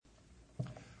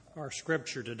Our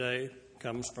scripture today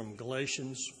comes from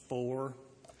Galatians 4,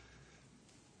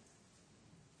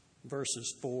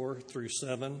 verses 4 through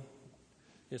 7.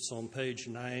 It's on page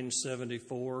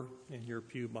 974 in your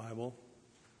pew Bible.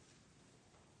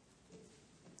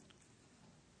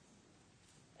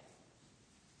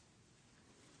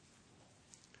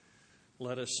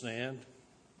 Let us stand.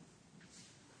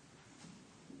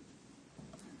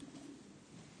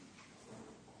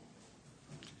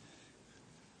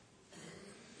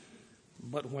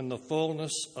 But when the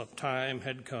fullness of time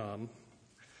had come,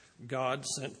 God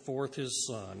sent forth his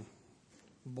Son,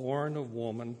 born of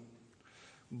woman,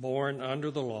 born under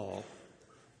the law,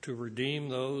 to redeem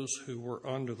those who were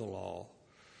under the law,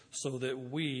 so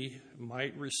that we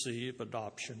might receive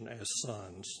adoption as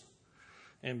sons.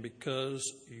 And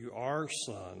because you are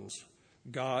sons,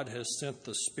 God has sent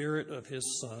the Spirit of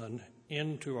his Son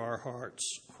into our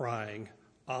hearts, crying,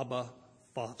 Abba,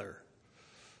 Father.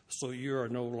 So you are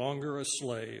no longer a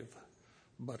slave,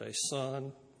 but a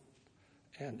son,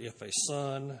 and if a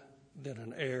son, then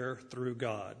an heir through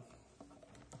God.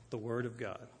 The Word of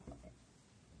God.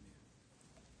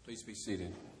 Please be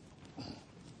seated.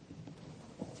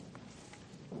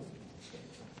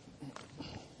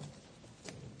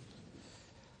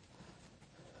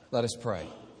 Let us pray.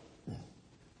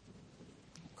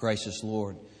 Gracious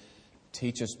Lord,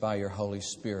 teach us by your Holy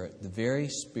Spirit, the very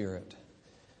Spirit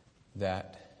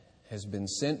that has been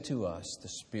sent to us, the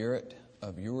Spirit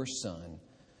of your Son,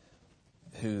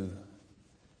 who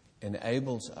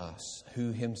enables us,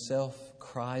 who himself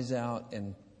cries out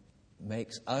and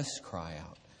makes us cry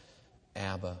out,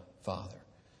 Abba, Father.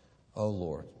 O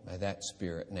Lord, may that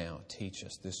Spirit now teach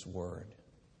us this word,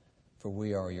 for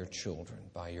we are your children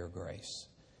by your grace.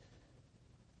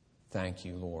 Thank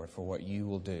you, Lord, for what you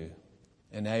will do.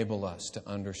 Enable us to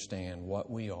understand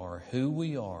what we are, who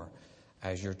we are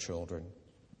as your children.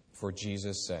 For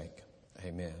Jesus' sake,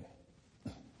 amen.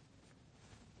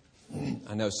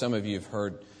 I know some of you have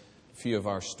heard a few of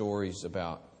our stories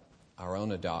about our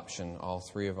own adoption. All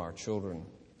three of our children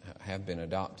have been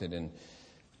adopted, and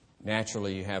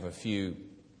naturally you have a few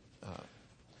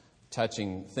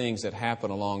touching things that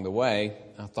happen along the way.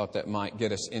 I thought that might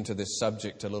get us into this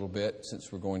subject a little bit,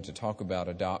 since we're going to talk about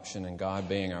adoption and God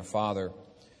being our Father.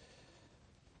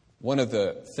 One of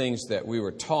the things that we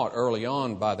were taught early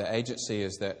on by the agency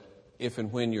is that if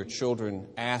and when your children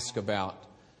ask about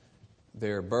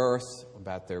their birth,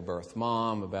 about their birth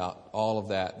mom, about all of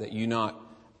that, that you not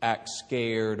act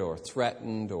scared or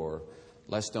threatened or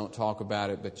let's don't talk about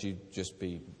it, but you just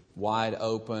be wide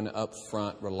open,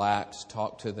 upfront, relaxed,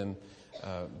 talk to them.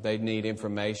 They need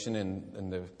information,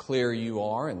 and the clearer you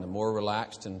are and the more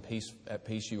relaxed and at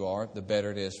peace you are, the better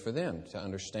it is for them to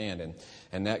understand.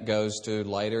 And that goes to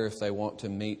later if they want to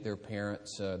meet their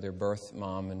parents, their birth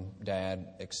mom and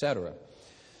dad, etc.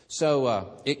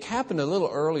 So it happened a little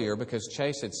earlier because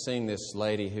Chase had seen this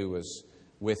lady who was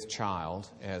with child,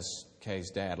 as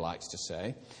Kay's dad likes to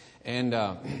say. And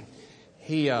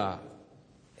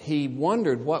he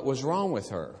wondered what was wrong with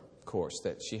her, of course,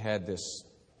 that she had this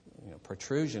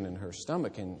protrusion in her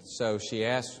stomach. And so she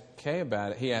asked Kay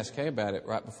about it. He asked Kay about it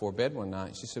right before bed one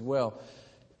night. She said, well,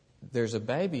 there's a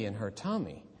baby in her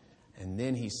tummy. And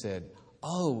then he said,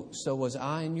 oh, so was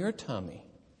I in your tummy?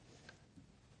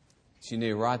 She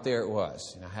knew right there it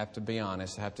was. And I have to be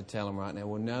honest. I have to tell him right now,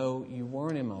 well, no, you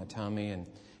weren't in my tummy, and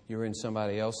you were in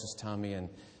somebody else's tummy, and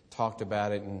talked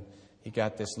about it. And he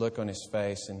got this look on his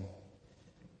face, and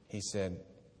he said,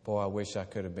 boy, I wish I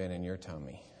could have been in your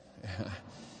tummy.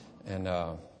 And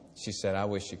she said, I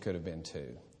wish you could have been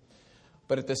too.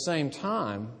 But at the same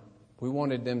time, we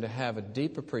wanted them to have a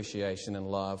deep appreciation and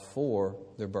love for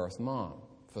their birth mom,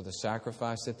 for the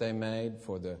sacrifice that they made,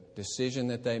 for the decision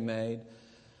that they made.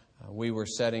 We were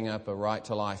setting up a Right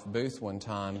to Life booth one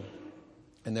time,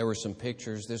 and there were some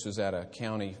pictures. This was at a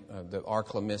county, the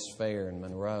Arklamis Fair in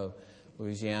Monroe,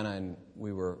 Louisiana, and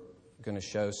we were going to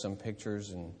show some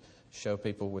pictures and show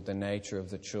people with the nature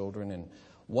of the children. And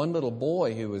one little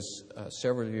boy who was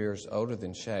several years older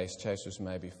than Chase was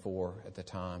maybe 4 at the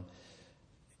time,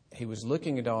 he was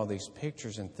looking at all these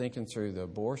pictures and thinking through the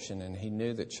abortion, and he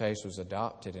knew that Chase was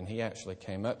adopted, and he actually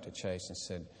came up to Chase and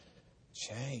said,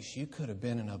 Chase, you could have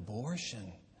been an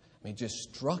abortion. I mean, it just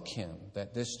struck him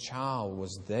that this child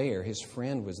was there, his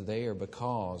friend was there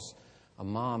because a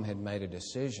mom had made a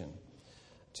decision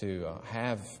to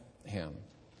have him.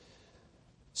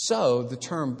 So the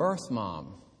term birth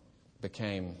mom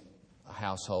became a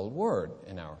household word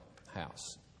in our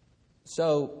house.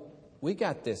 So we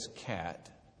got this cat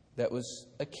that was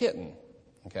a kitten,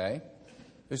 okay?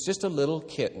 It was just a little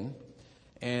kitten,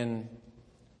 and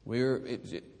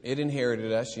It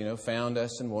inherited us, found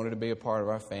us and wanted to be a part of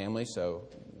our family. So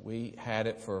we had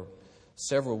it for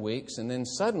several weeks, and then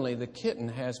suddenly the kitten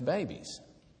has babies.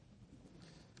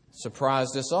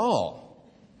 Surprised us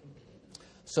all.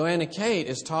 So Anna Kate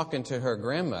is talking to her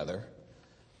grandmother,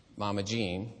 Mama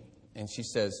Jean, and she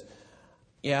says,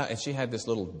 yeah, and she had this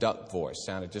little duck voice,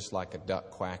 sounded just like a duck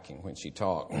quacking when she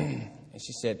talked. And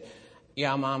she said,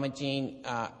 yeah, Mama Jean,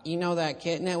 you know that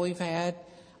kitten that we've had?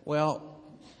 Well,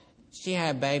 she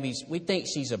had babies. We think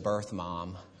she's a birth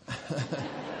mom.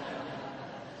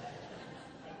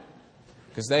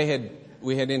 Because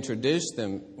we had introduced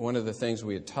them, one of the things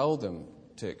we had told them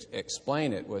to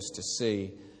explain it was to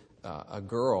see a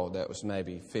girl that was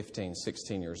maybe 15,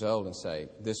 16 years old and say,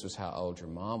 this was how old your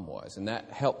mom was. And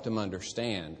that helped them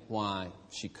understand why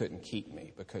she couldn't keep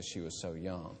me, because she was so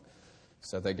young.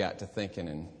 So they got to thinking,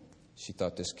 and she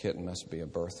thought this kitten must be a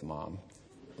birth mom,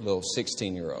 a little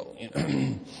 16-year-old.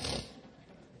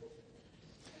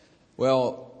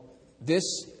 Well,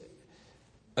 this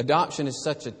adoption is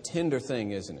such a tender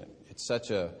thing, isn't it?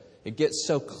 It gets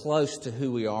so close to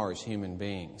who we are as human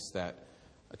beings that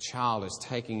a child is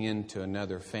taking into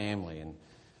another family, and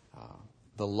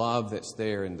the love that's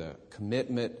there, and the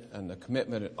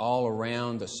commitment all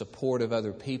around, the support of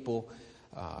other people.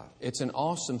 It's an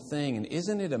awesome thing. And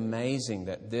isn't it amazing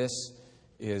that this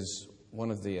is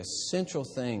one of the essential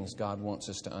things God wants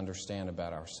us to understand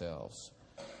about ourselves?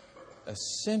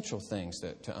 Essential things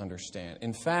to understand.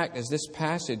 In fact, as this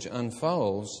passage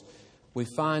unfolds, we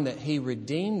find that He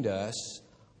redeemed us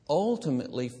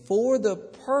ultimately for the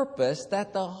purpose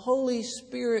that the Holy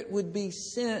Spirit would be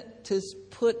sent to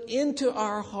put into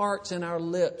our hearts and our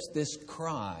lips this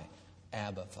cry,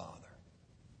 Abba, Father.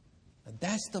 And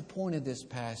that's the point of this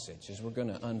passage as we're going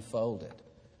to unfold it.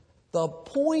 The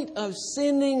point of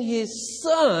sending His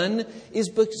Son is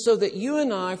so that you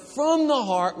and I, from the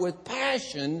heart with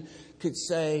passion, could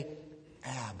say,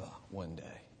 Abba, one day.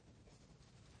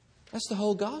 That's the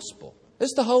whole gospel.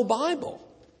 That's the whole Bible,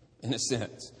 in a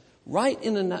sense. Right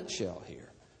in a nutshell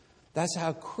here. That's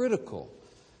how critical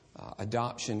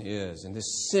adoption is, and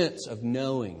this sense of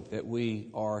knowing that we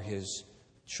are His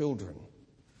children.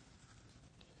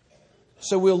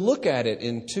 So we'll look at it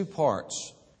in two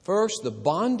parts. First, the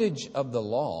bondage of the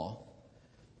law,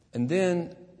 and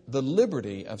then the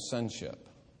liberty of sonship.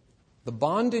 The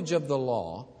bondage of the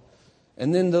law,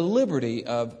 and then the liberty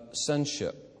of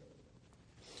sonship.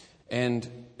 And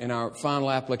in our final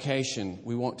application,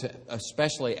 we want to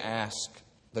especially ask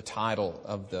the title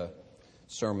of the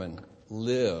sermon,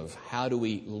 Live. How do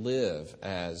we live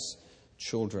as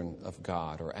children of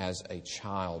God, or as a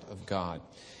child of God?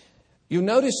 You'll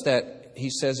notice that he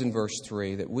says in verse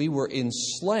 3 that we were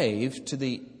enslaved to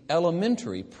the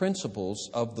elementary principles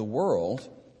of the world.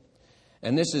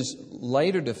 And this is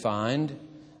later defined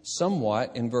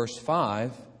somewhat in verse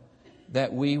 5,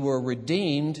 that we were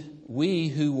redeemed, we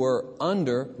who were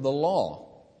under the law.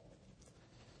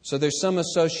 So there's some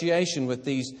association with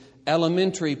these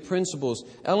elementary principles.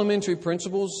 Elementary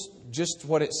principles, just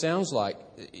what it sounds like.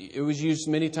 It was used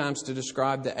many times to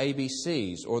describe the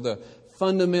ABCs, or the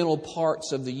fundamental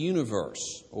parts of the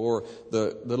universe, or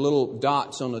the little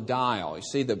dots on a dial. You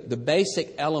see, the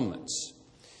basic elements.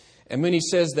 And when he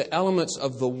says the elements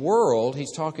of the world,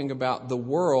 he's talking about the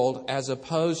world as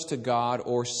opposed to God,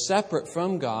 or separate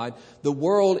from God, the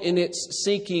world in its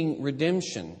seeking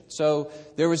redemption. So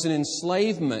there was an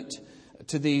enslavement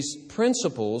to these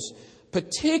principles.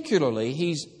 Particularly,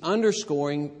 he's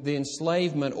underscoring the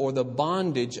enslavement or the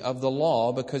bondage of the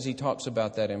law, because he talks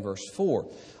about that in verse 4.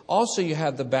 Also, you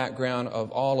have the background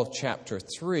of all of chapter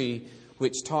 3,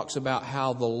 which talks about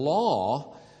how the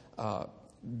law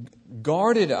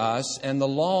guarded us, and the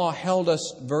law held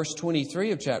us, verse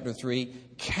 23 of chapter 3,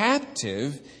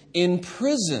 captive,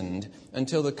 imprisoned,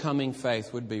 until the coming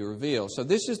faith would be revealed. So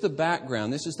this is the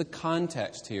background, this is the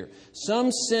context here.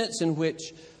 Some sense in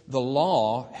which the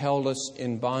law held us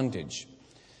in bondage.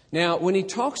 Now, when he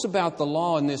talks about the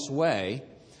law in this way,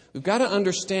 we've got to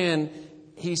understand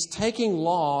he's taking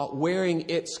law wearing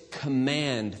its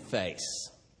command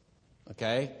face.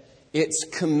 Okay? Its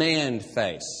command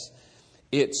face.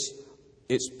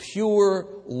 It's pure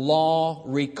law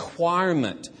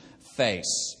requirement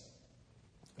face.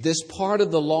 This part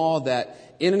of the law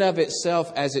that in and of itself,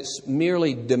 as it's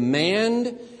merely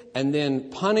demand and then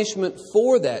punishment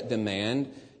for that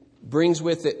demand, brings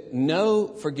with it no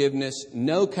forgiveness,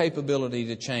 no capability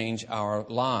to change our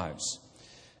lives.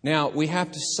 Now, we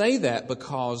have to say that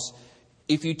because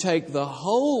if you take the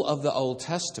whole of the Old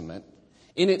Testament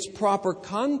in its proper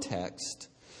context,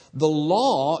 the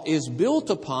law is built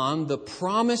upon the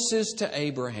promises to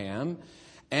Abraham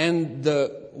and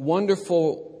the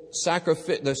wonderful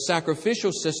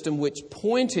sacrificial system which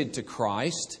pointed to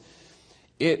Christ.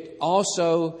 It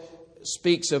also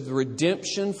speaks of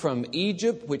redemption from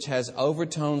Egypt, which has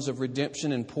overtones of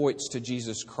redemption and points to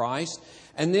Jesus Christ.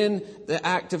 And then the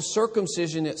act of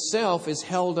circumcision itself is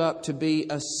held up to be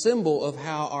a symbol of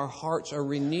how our hearts are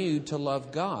renewed to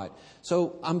love God.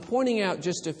 So I'm pointing out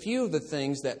just a few of the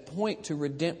things that point to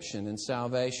redemption and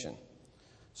salvation.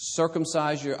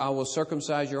 I will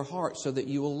circumcise your heart so that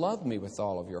you will love me with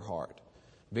all of your heart.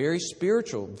 Very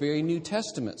spiritual, very New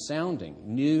Testament sounding,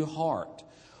 new heart.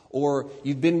 Or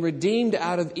you've been redeemed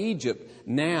out of Egypt,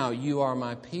 now you are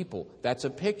my people. That's a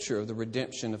picture of the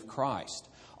redemption of Christ.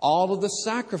 All of the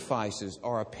sacrifices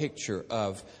are a picture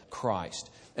of Christ.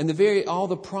 And all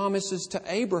the promises to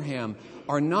Abraham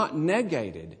are not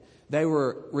negated. They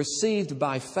were received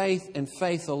by faith and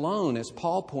faith alone, as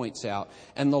Paul points out.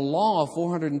 And the law,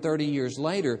 430 years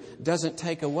later, doesn't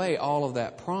take away all of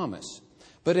that promise.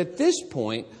 But at this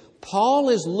point, Paul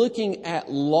is looking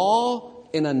at law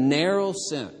in a narrow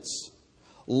sense.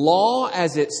 Law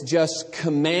as it's just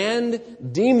command,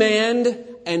 demand,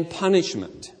 and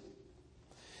punishment.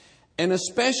 And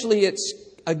especially it's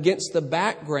against the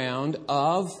background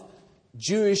of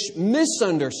Jewish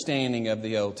misunderstanding of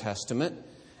the Old Testament,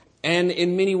 and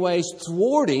in many ways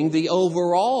thwarting the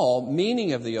overall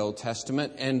meaning of the Old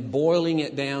Testament and boiling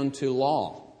it down to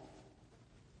law.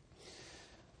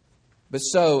 But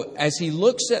so, as he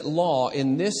looks at law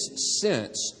in this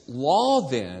sense, law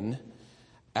then,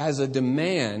 as a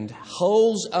demand,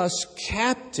 holds us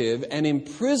captive and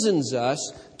imprisons us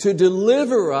to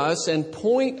deliver us and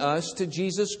point us to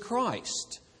Jesus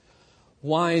Christ.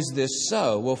 Why is this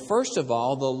so? Well, first of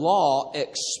all, the law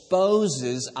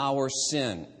exposes our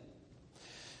sin.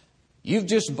 You've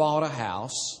just bought a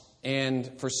house, and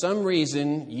for some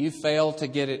reason you failed to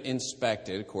get it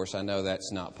inspected. Of course, I know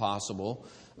that's not possible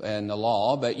in the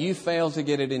law, but you failed to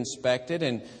get it inspected,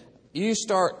 and you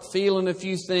start feeling a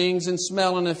few things and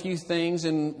smelling a few things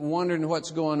and wondering what's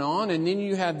going on, and then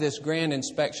you have this grand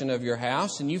inspection of your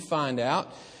house, and you find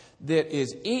out that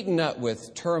is eaten up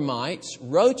with termites,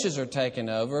 roaches are taken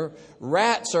over,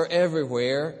 rats are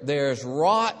everywhere, there's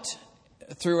rot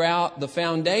throughout, the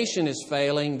foundation is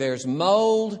failing, there's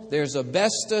mold, there's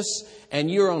asbestos, and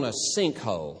you're on a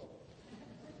sinkhole.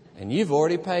 And you've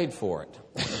already paid for it.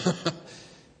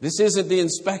 This isn't the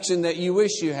inspection that you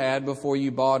wish you had before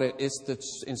you bought it. It's the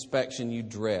inspection you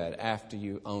dread after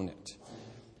you own it.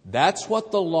 That's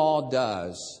what the law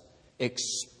does,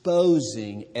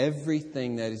 exposing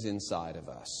everything that is inside of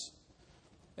us.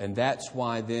 And that's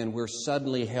why then we're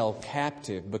suddenly held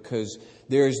captive, because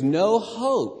there is no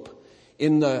hope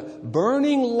in the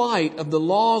burning light of the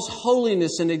law's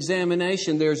holiness and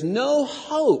examination. There's no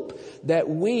hope that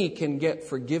we can get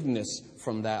forgiveness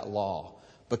from that law.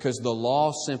 Because the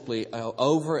law simply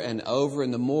over and over,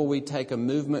 and the more we take a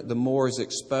movement, the more is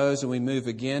exposed, and we move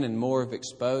again and more is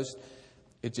exposed.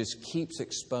 It just keeps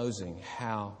exposing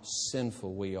how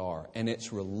sinful we are. And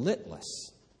it's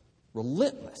relentless,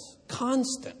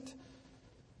 constant.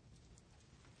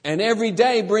 And every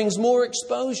day brings more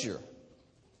exposure.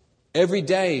 Every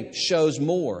day shows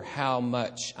more how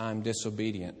much I'm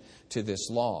disobedient to this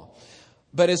law.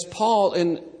 But as Paul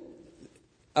in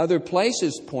other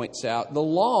places points out, the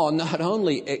law not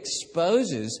only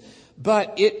exposes,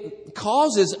 but it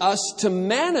causes us to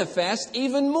manifest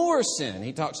even more sin.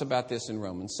 He talks about this in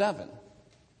Romans 7.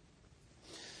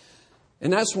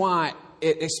 And that's why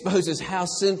it exposes how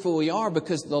sinful we are,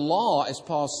 because the law, as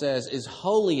Paul says, is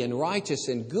holy and righteous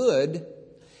and good.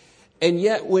 And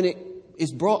yet when it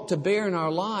is brought to bear in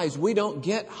our lives, we don't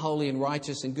get holy and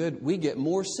righteous and good. We get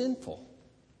more sinful.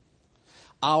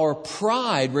 Our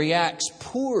pride reacts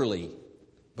poorly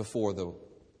before the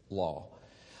law.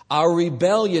 Our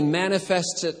rebellion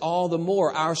manifests it all the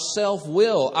more. Our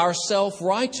self-will, our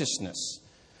self-righteousness.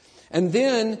 And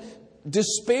then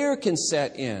despair can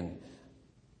set in.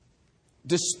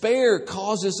 Despair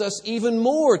causes us even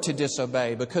more to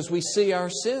disobey because we see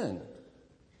our sin.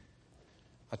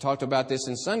 I talked about this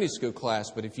in Sunday school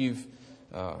class, but if you've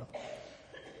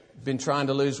been trying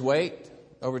to lose weight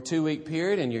over a 2-week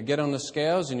period, and you get on the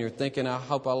scales and you're thinking, I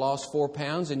hope I lost 4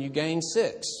 pounds, and you gain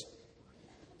 6.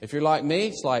 If you're like me,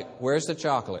 it's like, where's the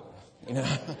chocolate? You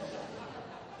know,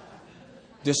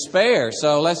 despair.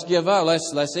 So let's give up.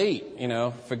 Let's eat. You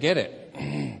know, forget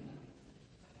it.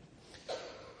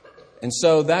 And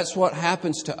so that's what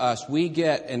happens to us. We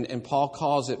get, and Paul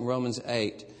calls it in Romans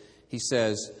 8. He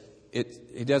says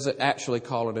he doesn't actually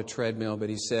call it a treadmill, but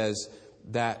he says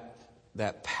that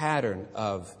pattern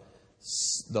of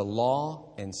the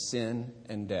law and sin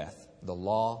and death. The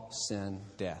law, sin,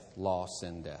 death. Law,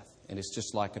 sin, death. and it's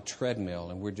just like a treadmill,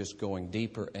 and we're just going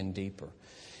deeper and deeper.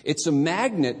 It's a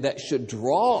magnet that should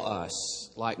draw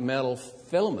us like metal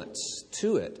filaments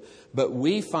to it, but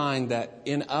we find that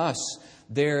in us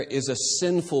there is a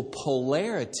sinful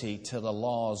polarity to the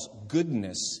law's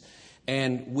goodness,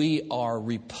 and we are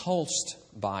repulsed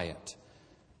by it,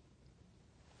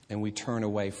 and we turn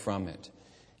away from it.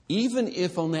 Even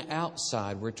if on the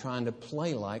outside we're trying to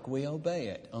play like we obey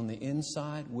it, on the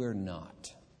inside we're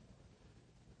not.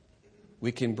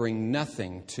 We can bring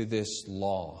nothing to this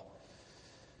law.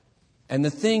 And the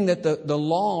thing that the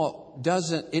law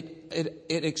doesn't, it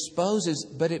exposes,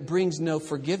 but it brings no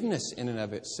forgiveness in and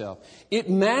of itself. It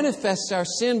manifests our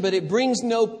sin, but it brings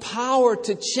no power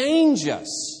to change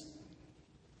us.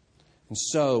 And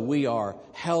so we are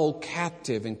held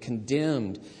captive and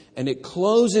condemned. And it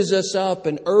closes us up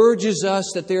and urges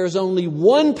us that there is only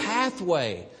one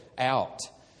pathway out,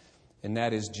 and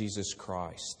that is Jesus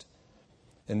Christ.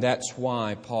 And that's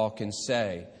why Paul can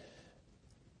say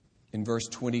in verse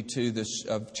 22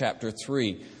 of chapter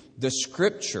 3, the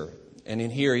Scripture, and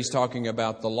in here he's talking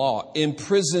about the law,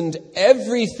 imprisoned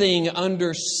everything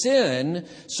under sin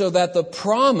so that the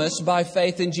promise by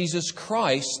faith in Jesus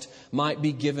Christ might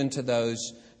be given to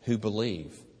those who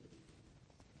believe.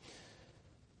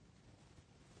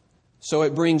 So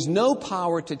it brings no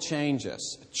power to change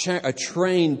us. A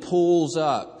train pulls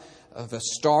up of a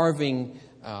starving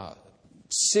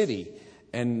city,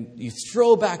 and you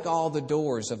throw back all the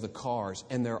doors of the cars,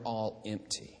 and they're all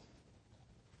empty.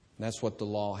 That's what the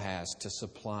law has to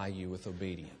supply you with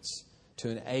obedience, to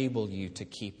enable you to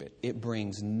keep it. It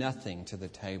brings nothing to the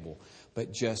table,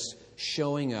 but just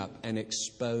showing up and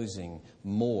exposing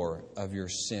more of your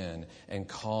sin and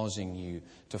causing you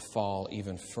to fall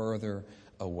even further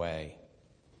away.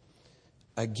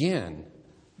 Again,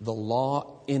 the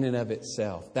law in and of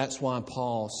itself. That's why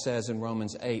Paul says in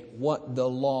Romans 8, what the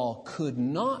law could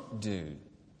not do,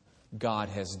 God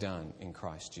has done in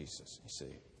Christ Jesus. You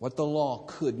see, what the law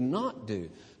could not do,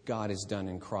 God has done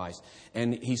in Christ.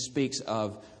 And he speaks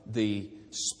of the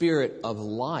Spirit of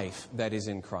life that is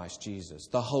in Christ Jesus.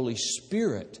 The Holy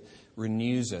Spirit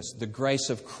renews us. The grace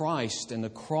of Christ and the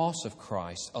cross of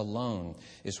Christ alone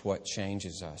is what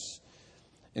changes us.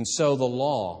 And so the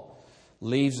law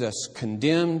leaves us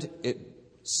condemned. It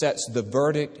sets the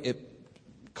verdict. It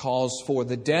calls for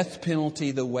the death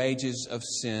penalty. The wages of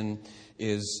sin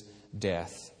is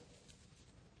death.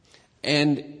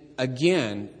 And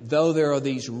again, though there are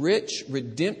these rich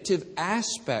redemptive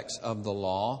aspects of the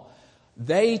law,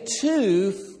 they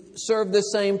too serve the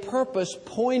same purpose,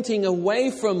 pointing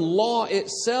away from law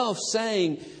itself,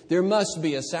 saying there must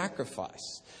be a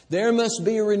sacrifice. There must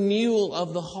be a renewal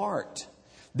of the heart.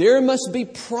 There must be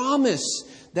promise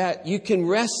that you can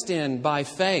rest in by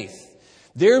faith.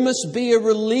 There must be a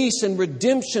release and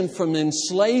redemption from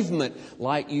enslavement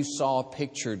like you saw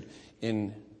pictured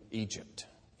in Egypt.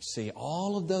 You see,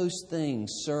 all of those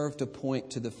things serve to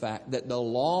point to the fact that the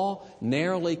law,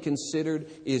 narrowly considered,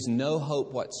 is no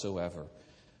hope whatsoever.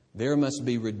 There must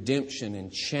be redemption and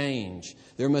change.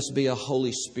 There must be a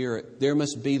Holy Spirit. There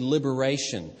must be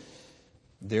liberation.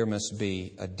 There must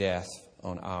be a death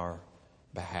on our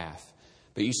behalf.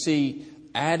 But you see,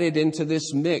 added into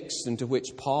this mix into which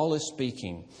Paul is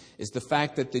speaking is the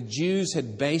fact that the Jews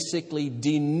had basically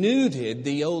denuded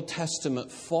the Old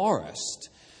Testament forest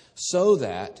so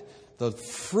that the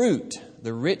fruit,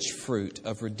 the rich fruit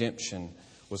of redemption,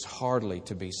 was hardly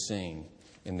to be seen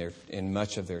in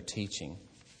much of their teaching.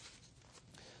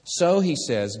 So he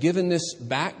says, given this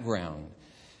background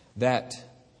that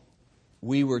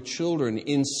we were children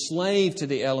enslaved to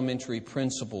the elementary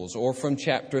principles, or from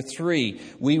chapter 3,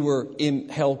 we were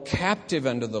held captive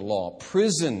under the law,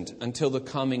 prisoned until the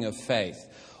coming of faith.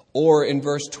 Or in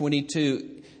verse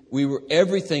 22,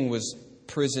 everything was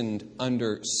prisoned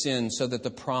under sin so that the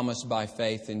promise by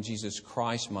faith in Jesus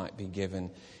Christ might be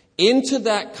given. Into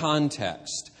that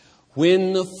context,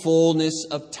 when the fullness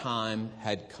of time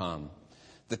had come,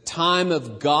 the time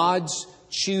of God's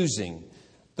choosing,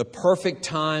 the perfect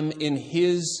time in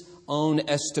His own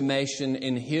estimation,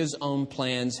 in His own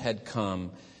plans had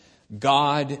come,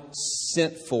 God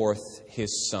sent forth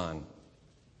His Son.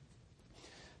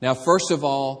 Now, first of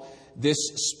all, this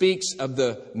speaks of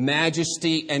the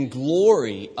majesty and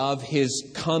glory of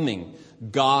His coming.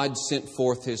 God sent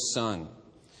forth His Son.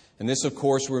 And this, of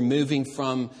course, we're moving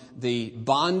from the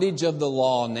bondage of the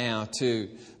law now to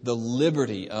the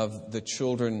liberty of the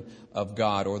children of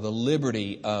God, or the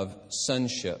liberty of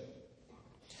sonship.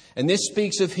 And this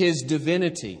speaks of His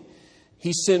divinity.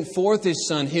 He sent forth His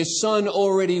Son. His Son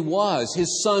already was.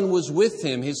 His Son was with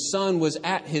Him. His Son was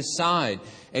at His side.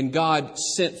 And God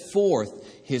sent forth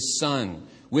His Son.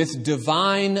 with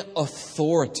divine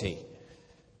authority.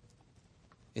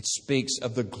 It speaks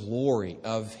of the glory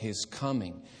of His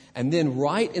coming. And then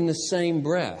right in the same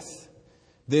breath,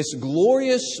 this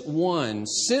glorious one,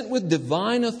 sent with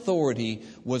divine authority,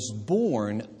 was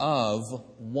born of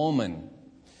woman.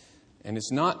 And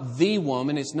it's not the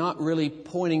woman. It's not really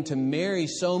pointing to Mary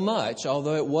so much,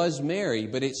 although it was Mary.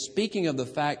 But it's speaking of the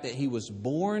fact that He was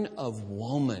born of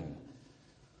woman.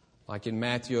 Like in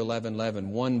Matthew 11:11,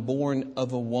 one born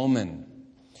of a woman.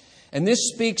 And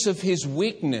this speaks of His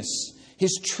weakness,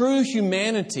 His true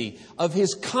humanity, of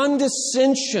His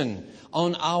condescension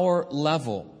on our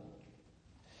level.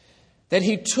 That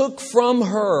He took from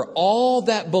her all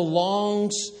that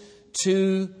belongs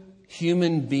to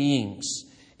human beings.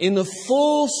 In the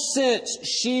full sense,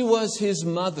 she was His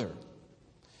mother.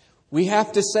 We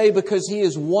have to say, because He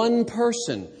is one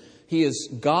person. He is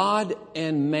God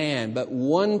and man, but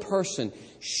one person.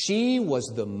 She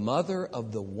was the mother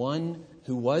of the one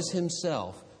who was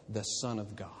Himself the Son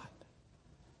of God.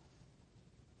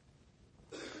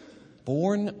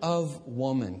 Born of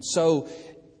woman. So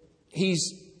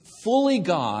He's fully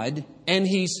God and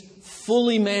He's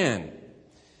fully man.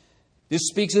 This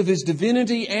speaks of His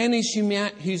divinity and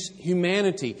His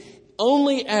humanity.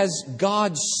 Only as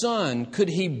God's Son could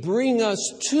He bring us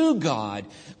to God.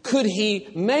 Could He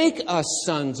make us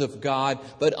sons of God,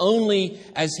 but only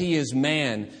as He is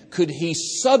man could He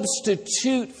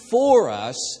substitute for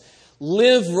us,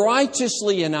 live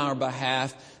righteously in our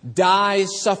behalf, die,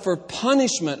 suffer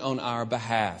punishment on our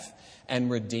behalf,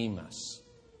 and redeem us.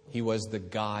 He was the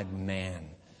God-man.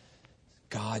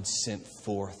 God sent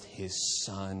forth His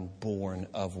Son, born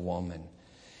of woman.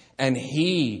 And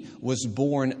He was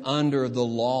born under the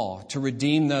law to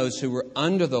redeem those who were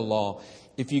under the law.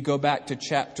 If you go back to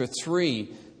chapter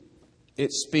 3,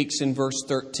 it speaks in verse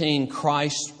 13,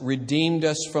 Christ redeemed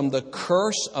us from the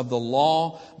curse of the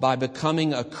law by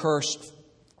becoming a curse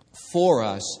for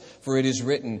us. For it is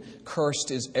written, cursed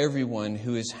is everyone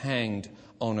who is hanged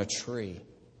on a tree.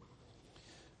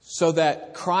 So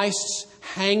that Christ's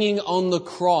hanging on the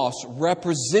cross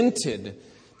represented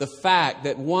the fact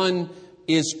that one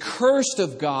is cursed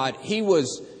of God. He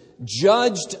was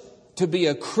judged to be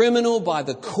a criminal by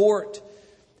the court.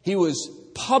 He was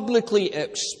publicly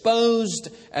exposed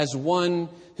as one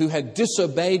who had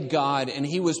disobeyed God, and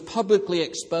He was publicly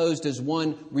exposed as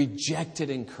one rejected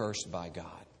and cursed by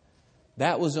God.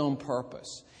 That was on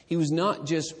purpose. He was not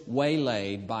just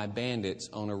waylaid by bandits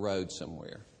on a road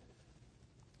somewhere.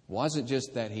 It wasn't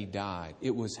just that He died.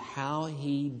 It was how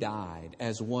He died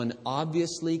as one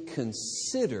obviously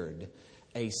considered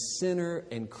a sinner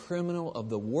and criminal of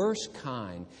the worst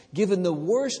kind, given the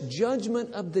worst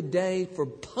judgment of the day for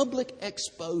public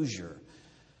exposure,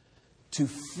 to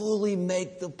fully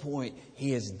make the point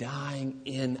He is dying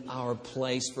in our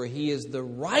place, for He is the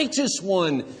righteous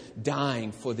one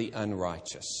dying for the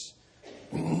unrighteous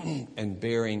and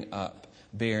bearing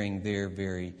their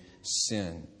very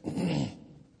sin.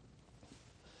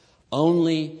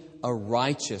 Only a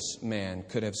righteous man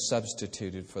could have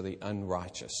substituted for the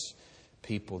unrighteous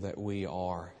people that we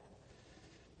are.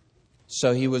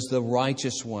 So He was the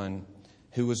righteous one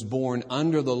who was born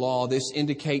under the law. This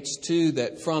indicates too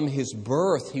that from His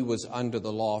birth He was under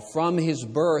the law. From His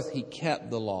birth He kept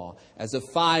the law as a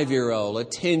 5-year-old, a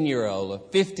 10-year-old, a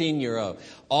 15-year-old,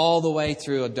 all the way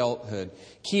through adulthood,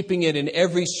 keeping it in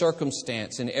every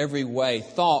circumstance, in every way,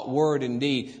 thought, word, and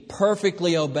deed,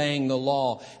 perfectly obeying the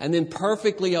law, and then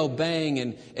perfectly obeying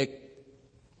and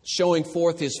showing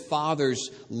forth His Father's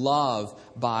love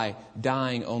by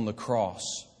dying on the cross.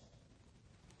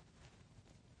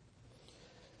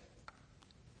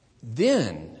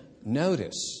 Then,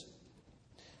 notice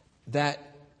that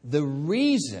the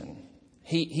reason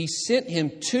He sent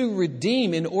Him to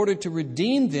redeem, in order to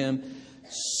redeem them,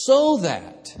 so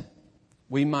that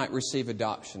we might receive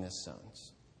adoption as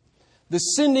sons. The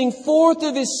sending forth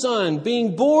of His Son,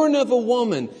 being born of a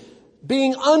woman,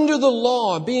 being under the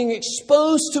law, being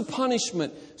exposed to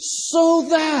punishment, so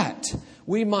that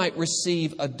we might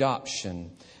receive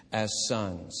adoption as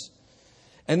sons.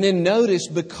 And then notice,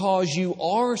 because you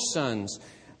are sons,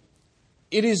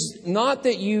 it is not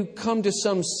that you come to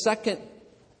some second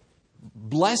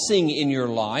blessing in your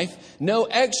life, no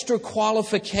extra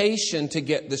qualification to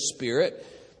get the Spirit.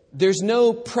 There's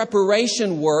no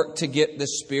preparation work to get the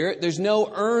Spirit. There's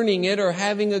no earning it or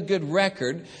having a good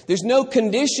record. There's no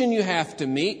condition you have to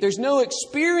meet. There's no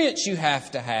experience you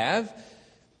have to have.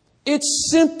 It's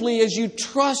simply as you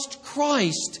trust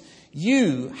Christ,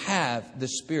 you have the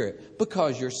Spirit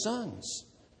because you're sons.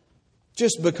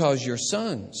 Just because you're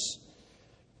sons.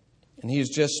 And He has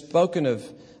just spoken of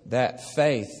that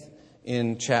faith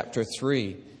in chapter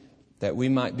 3. that we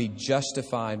might be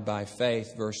justified by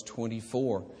faith, verse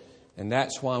 24. And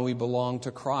that's why we belong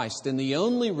to Christ. And the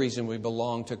only reason we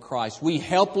belong to Christ, we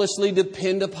helplessly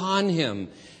depend upon Him.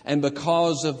 And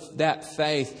because of that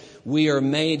faith, we are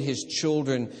made His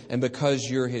children. And because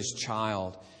you're His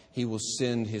child, He will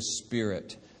send His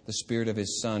Spirit, the Spirit of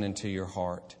His Son, into your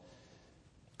heart,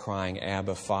 crying,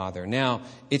 Abba, Father. Now,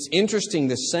 it's interesting,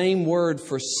 the same word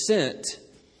for sent,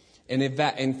 and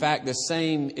in fact, the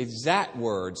same exact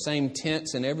word, same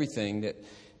tense and everything that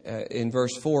in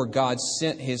verse 4, God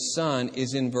sent His Son,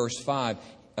 is in verse 5.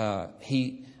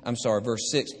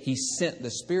 Verse 6, He sent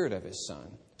the Spirit of His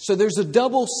Son. So there's a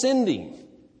double sending.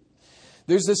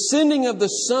 There's the sending of the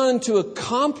Son to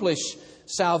accomplish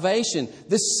salvation,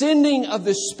 the sending of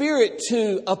the Spirit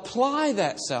to apply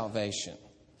that salvation.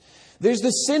 There's the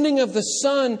sending of the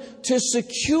Son to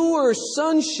secure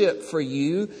sonship for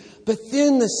you, but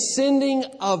then the sending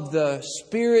of the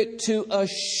Spirit to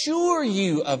assure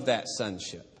you of that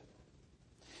sonship.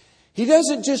 He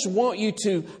doesn't just want you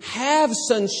to have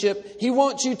sonship, He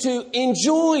wants you to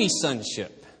enjoy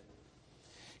sonship.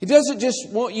 He doesn't just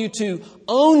want you to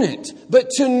own it, but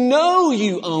to know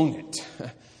you own it.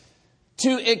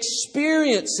 To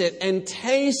experience it and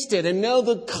taste it and know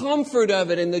the comfort of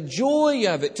it and the joy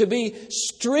of it, to be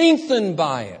strengthened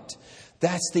by it.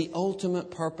 That's the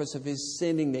ultimate purpose of His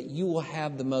sending, that you will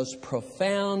have the most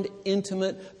profound,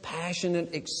 intimate,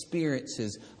 passionate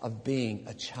experiences of being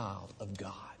a child of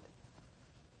God.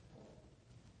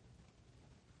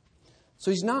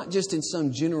 So He's not just in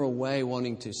some general way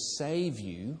wanting to save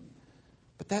you,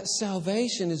 but that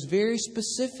salvation is very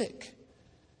specific.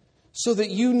 So that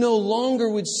you no longer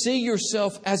would see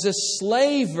yourself as a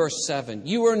slave, verse 7.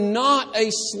 You are not a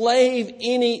slave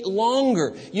any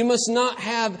longer. You must not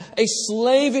have a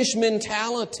slavish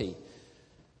mentality.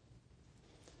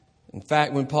 In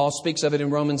fact, when Paul speaks of it in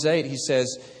Romans 8, he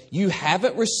says, you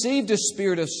haven't received a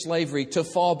spirit of slavery to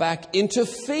fall back into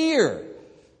fear.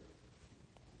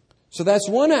 So that's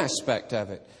one aspect of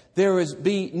it. There is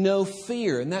be no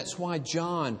fear. And that's why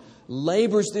John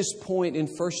labors this point in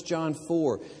 1 John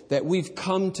 4, that we've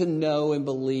come to know and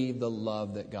believe the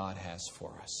love that God has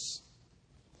for us.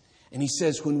 And he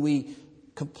says when we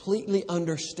completely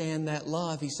understand that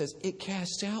love, he says it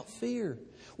casts out fear.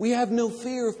 We have no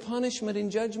fear of punishment in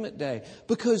Judgment Day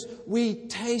because we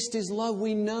taste His love.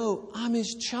 We know I'm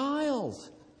His child.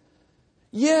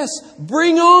 Yes,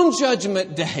 bring on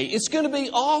Judgment Day. It's going to be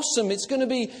awesome. It's going to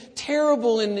be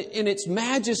terrible in its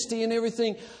majesty and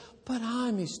everything. But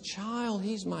I'm His child.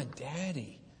 He's my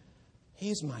daddy.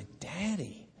 He's my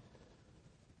daddy.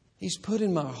 He's put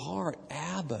in my heart,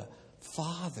 Abba,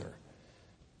 Father.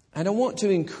 And I want to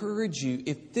encourage you,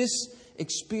 if this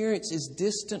experience is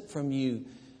distant from you,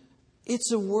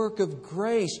 it's a work of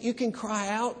grace. You can cry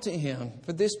out to Him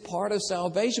for this part of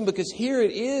salvation because here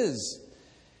it is.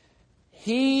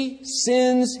 He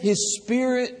sends His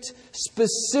Spirit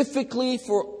specifically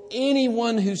for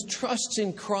anyone who trusts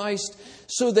in Christ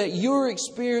so that your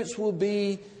experience will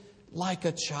be like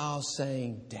a child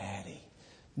saying, Daddy,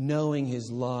 knowing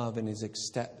His love and His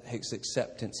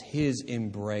acceptance, His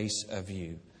embrace of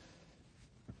you.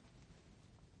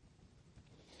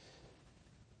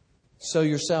 So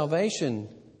your salvation,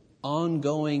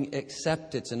 ongoing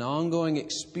acceptance, and ongoing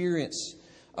experience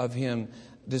of Him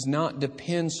does not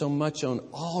depend so much on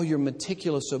all your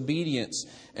meticulous obedience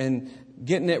and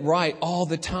getting it right all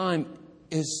the time.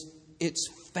 It's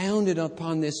founded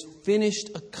upon this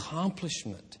finished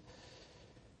accomplishment.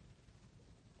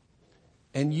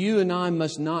 And you and I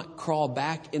must not crawl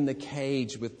back in the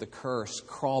cage with the curse,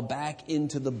 crawl back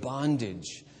into the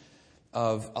bondage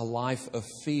of a life of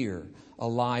fear, a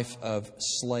life of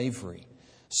slavery.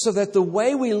 So that the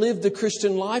way we live the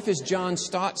Christian life, as John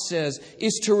Stott says,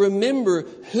 is to remember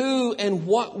who and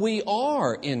what we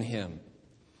are in Him.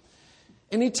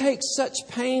 And He takes such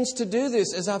pains to do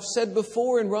this. As I've said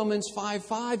before in Romans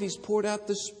 5:5, He's poured out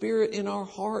the Spirit in our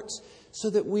hearts so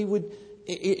that we would,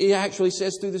 it actually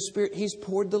says through the Spirit, He's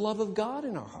poured the love of God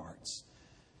in our hearts.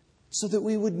 So that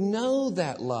we would know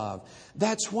that love.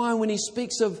 That's why when he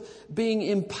speaks of being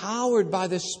empowered by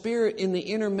the Spirit in the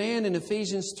inner man in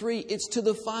Ephesians 3, it's to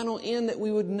the final end that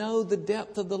we would know the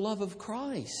depth of the love of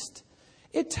Christ.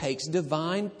 It takes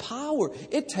divine power.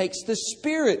 It takes the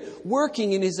Spirit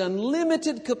working in His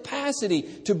unlimited capacity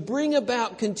to bring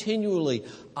about continually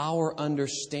our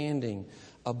understanding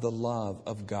of the love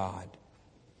of God.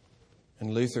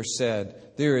 And Luther said,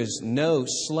 there is no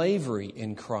slavery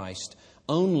in Christ,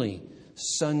 only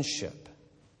sonship.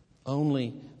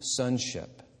 Only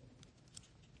sonship.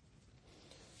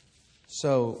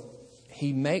 So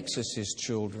He makes us His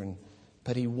children,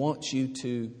 but He wants you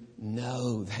to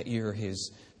know that you're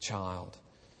His child.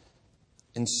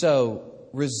 And so,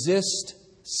 resist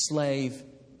slave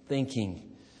thinking.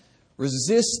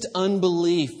 Resist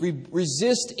unbelief.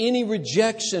 Resist any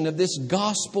rejection of this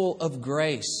gospel of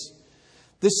grace.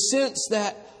 The sense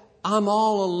that I'm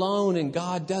all alone and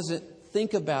God doesn't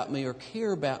think about me or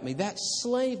care about me. That's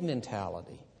slave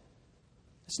mentality.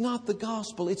 It's not the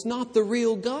gospel. It's not the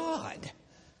real God.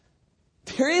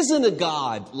 There isn't a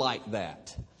God like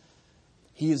that.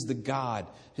 He is the God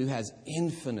who has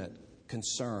infinite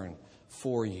concern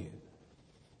for you.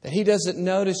 That He doesn't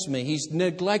notice me. He's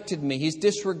neglected me. He's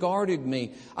disregarded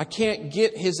me. I can't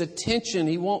get His attention.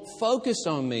 He won't focus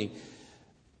on me.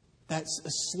 That's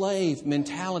a slave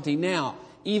mentality. Now,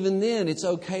 even then, it's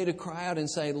okay to cry out and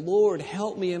say, Lord,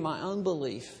 help me in my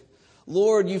unbelief.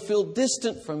 Lord, you feel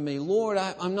distant from me. Lord,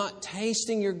 I'm not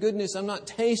tasting your goodness. I'm not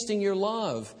tasting your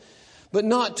love. But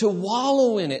not to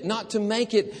wallow in it, not to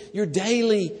make it your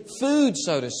daily food,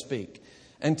 so to speak,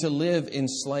 and to live in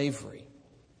slavery.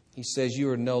 He says you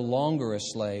are no longer a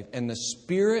slave. And the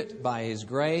Spirit, by His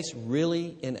grace,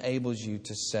 really enables you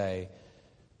to say,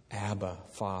 Abba,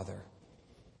 Father.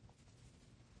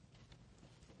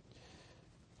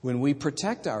 When we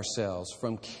protect ourselves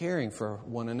from caring for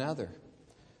one another,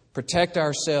 protect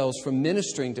ourselves from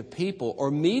ministering to people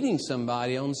or meeting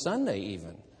somebody on Sunday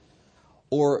even,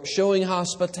 or showing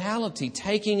hospitality,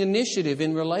 taking initiative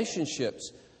in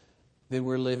relationships, then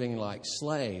we're living like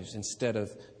slaves instead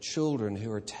of children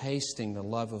who are tasting the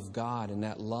love of God. And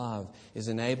that love is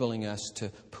enabling us to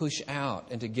push out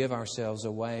and to give ourselves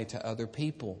away to other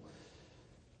people.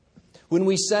 When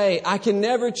we say, I can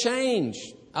never change,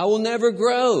 I will never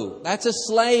grow, that's a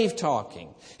slave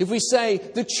talking. If we say,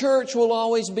 the church will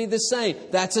always be the same,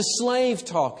 that's a slave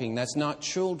talking. That's not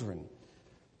children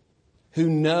who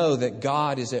know that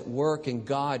God is at work and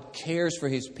God cares for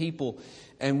His people.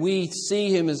 And we see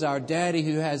Him as our daddy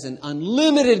who has an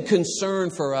unlimited concern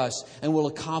for us and will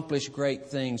accomplish great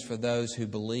things for those who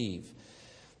believe.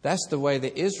 That's the way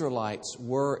the Israelites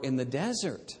were in the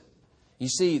desert. You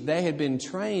see, they had been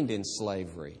trained in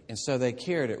slavery, and so they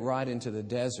carried it right into the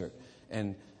desert,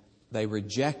 and they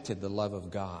rejected the love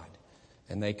of God,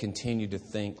 and they continued to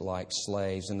think like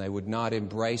slaves, and they would not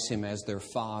embrace Him as their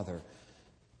Father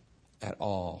at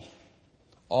all.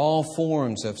 All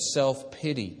forms of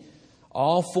self-pity,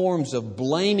 all forms of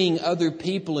blaming other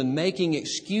people and making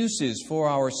excuses for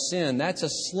our sin, that's a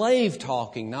slave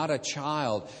talking, not a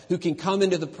child who can come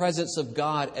into the presence of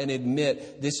God and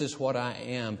admit, this is what I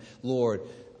am. Lord,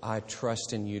 I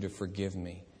trust in you to forgive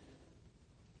me.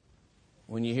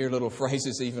 When you hear little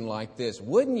phrases even like this,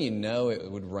 wouldn't you know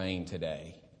it would rain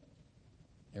today?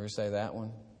 Ever say that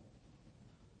one?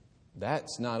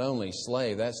 That's not only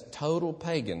slave, that's total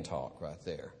pagan talk right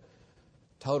there.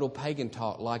 Total pagan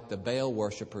talk, like the Baal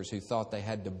worshipers who thought they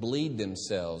had to bleed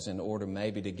themselves in order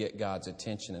maybe to get God's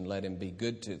attention and let Him be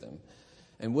good to them.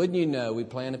 And wouldn't you know, we'd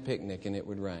plan a picnic and it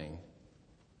would rain.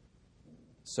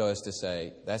 So as to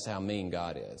say, that's how mean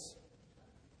God is.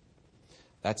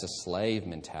 That's a slave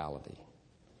mentality.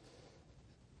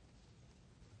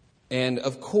 And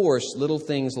of course, little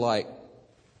things like,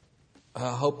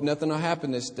 I hope nothing will happen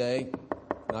this day.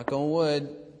 Knock on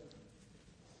wood.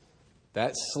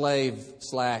 That's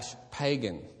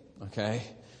slave/pagan, okay?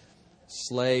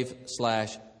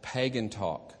 Slave/pagan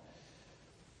talk.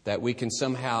 That we can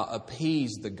somehow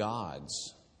appease the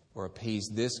gods or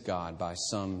appease this God by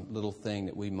some little thing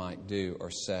that we might do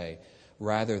or say,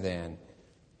 rather than,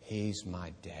 He's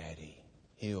my daddy.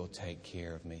 He'll take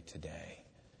care of me today.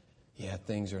 Yeah,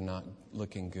 things are not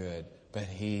looking good, but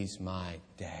He's my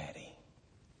daddy.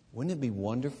 Wouldn't it be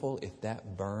wonderful if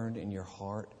that burned in your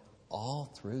heart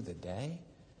all through the day,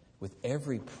 with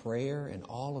every prayer and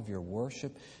all of your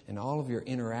worship and all of your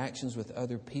interactions with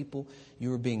other people,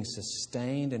 you are being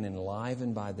sustained and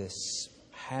enlivened by this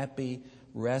happy,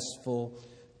 restful,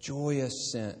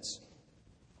 joyous sense.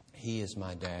 He is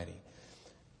my daddy.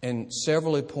 And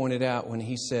several have pointed out when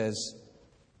he says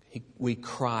we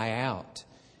cry out,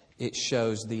 it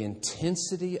shows the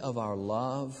intensity of our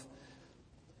love.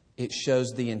 It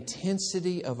shows the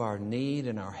intensity of our need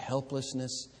and our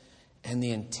helplessness, and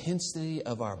the intensity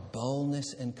of our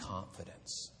boldness and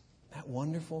confidence. Isn't that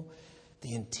wonderful?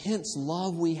 The intense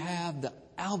love we have, the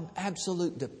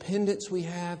absolute dependence we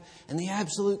have, and the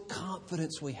absolute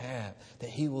confidence we have that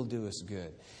He will do us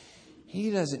good.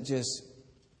 He doesn't just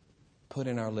put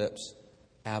in our lips,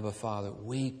 Abba, Father.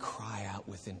 We cry out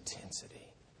with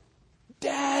intensity.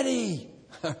 Daddy!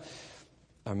 I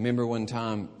remember one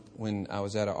time when I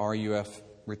was at a RUF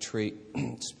retreat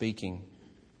speaking.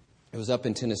 It was up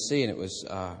in Tennessee, and it was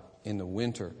in the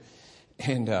winter.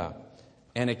 And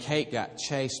a Kate got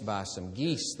chased by some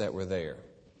geese that were there.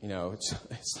 You know,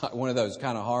 it's like one of those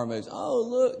kind of horror movies. Oh,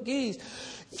 look, geese.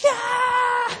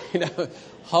 Yeah! You know,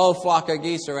 whole flock of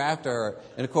geese are after her.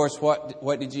 And of course,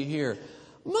 what did you hear?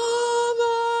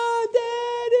 Mama,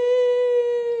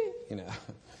 Daddy! You know.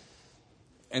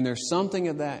 And there's something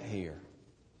of that here.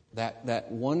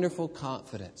 That wonderful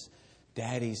confidence.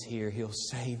 Daddy's here. He'll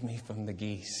save me from the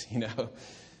geese, you know.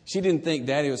 She didn't think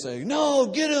Daddy would say, no,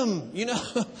 get him, you know.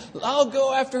 I'll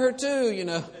go after her too, you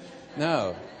know.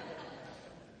 No.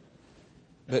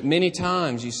 But many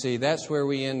times, you see, that's where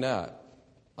we end up.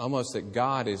 Almost that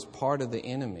God is part of the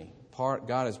enemy.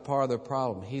 God is part of the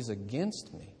problem. He's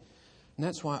against me. And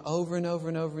that's why over and over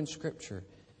and over in Scripture,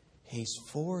 He's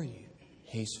for you.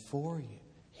 He's for you.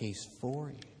 He's for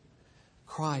you.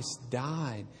 Christ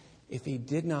died. If He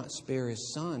did not spare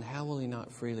His Son, how will He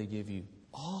not freely give you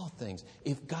all things?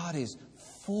 If God is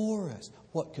for us,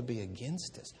 what could be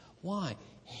against us? Why?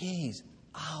 He's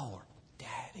our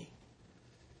Daddy.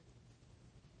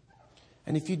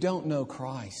 And if you don't know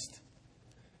Christ,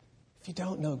 if you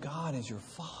don't know God as your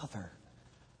Father,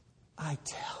 I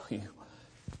tell you,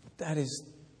 that is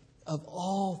of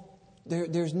all,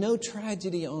 there's no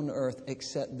tragedy on earth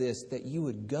except this, that you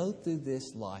would go through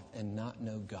this life and not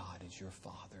know God as your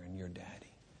Father and your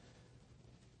Daddy.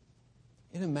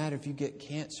 It doesn't matter if you get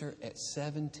cancer at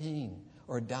 17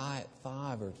 or die at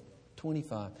 5 or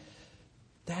 25.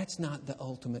 That's not the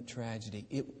ultimate tragedy.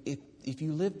 If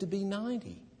you live to be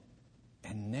 90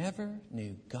 and never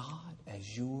knew God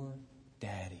as your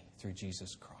Daddy through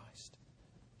Jesus Christ,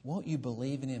 won't you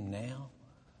believe in Him now?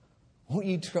 Won't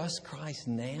you trust Christ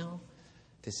now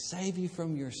to save you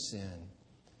from your sin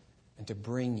and to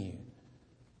bring you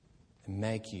and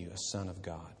make you a son of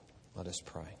God? Let us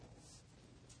pray.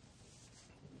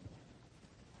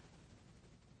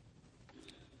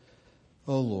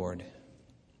 Oh Lord,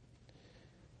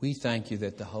 we thank You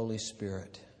that the Holy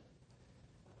Spirit,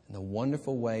 in the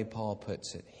wonderful way Paul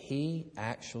puts it, He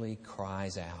actually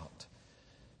cries out.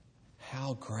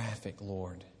 How graphic,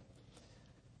 Lord.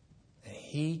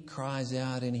 He cries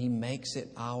out and He makes it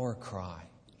our cry.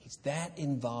 He's that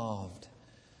involved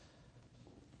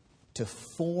to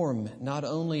form, not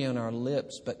only on our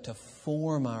lips, but to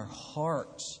form our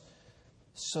hearts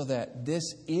so that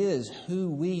this is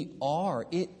who we are.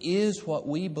 It is what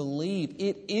we believe.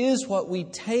 It is what we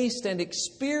taste and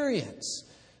experience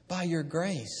by Your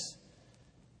grace.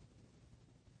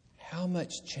 How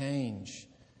much change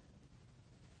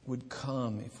would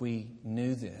come if we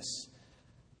knew this?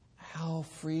 How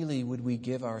freely would we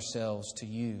give ourselves to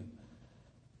You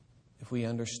if we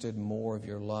understood more of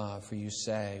Your love? For You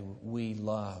say, we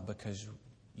love because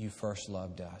You first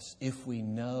loved us. If we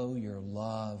know Your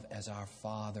love as our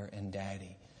Father and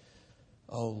Daddy,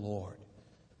 oh Lord,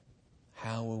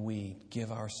 how will we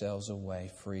give ourselves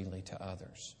away freely to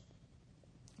others?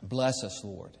 Bless us,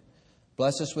 Lord.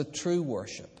 Bless us with true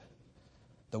worship.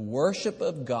 The worship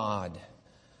of God,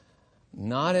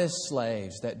 not as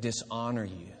slaves that dishonor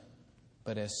You,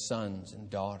 but as sons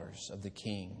and daughters of the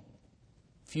King,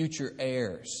 future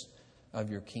heirs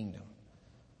of Your kingdom.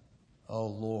 Oh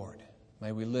Lord,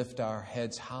 may we lift our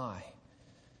heads high.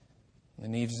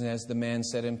 And even as the man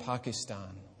said in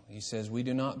Pakistan, he says, we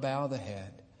do not bow the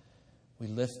head, we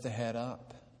lift the head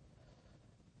up,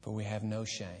 for we have no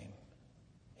shame.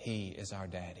 He is our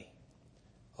Daddy.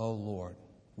 Oh Lord,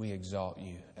 we exalt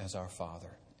You as our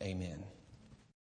Father. Amen.